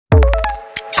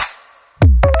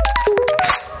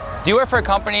Do you work for a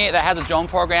company that has a drone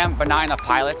program but not enough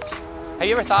pilots? Have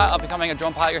you ever thought of becoming a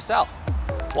drone pilot yourself?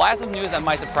 Well, I have some news that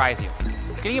might surprise you.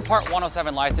 Getting a Part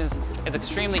 107 license is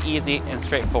extremely easy and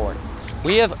straightforward.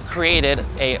 We have created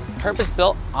a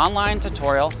purpose-built online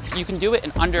tutorial. You can do it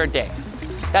in under a day.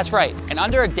 That's right, in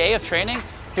under a day of training,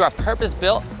 through our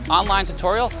purpose-built online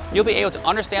tutorial, you'll be able to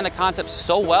understand the concepts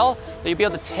so well that you'll be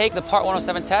able to take the Part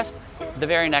 107 test the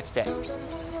very next day.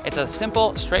 It's a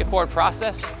simple, straightforward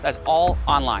process that's all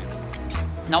online.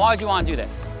 Now, why would you want to do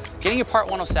this? Getting your Part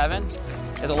 107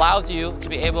 allows you to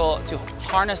be able to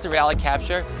harness the reality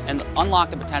capture and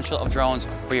unlock the potential of drones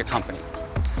for your company.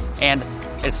 And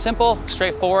it's simple,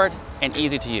 straightforward, and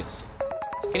easy to use.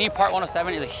 Getting your Part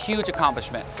 107 is a huge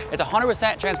accomplishment. It's a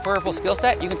 100% transferable skill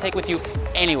set you can take with you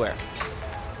anywhere.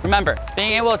 Remember,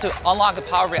 being able to unlock the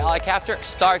power of reality capture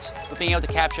starts with being able to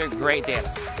capture great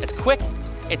data. It's quick,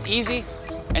 it's easy,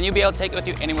 and you'll be able to take it with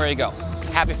you anywhere you go.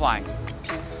 Happy flying.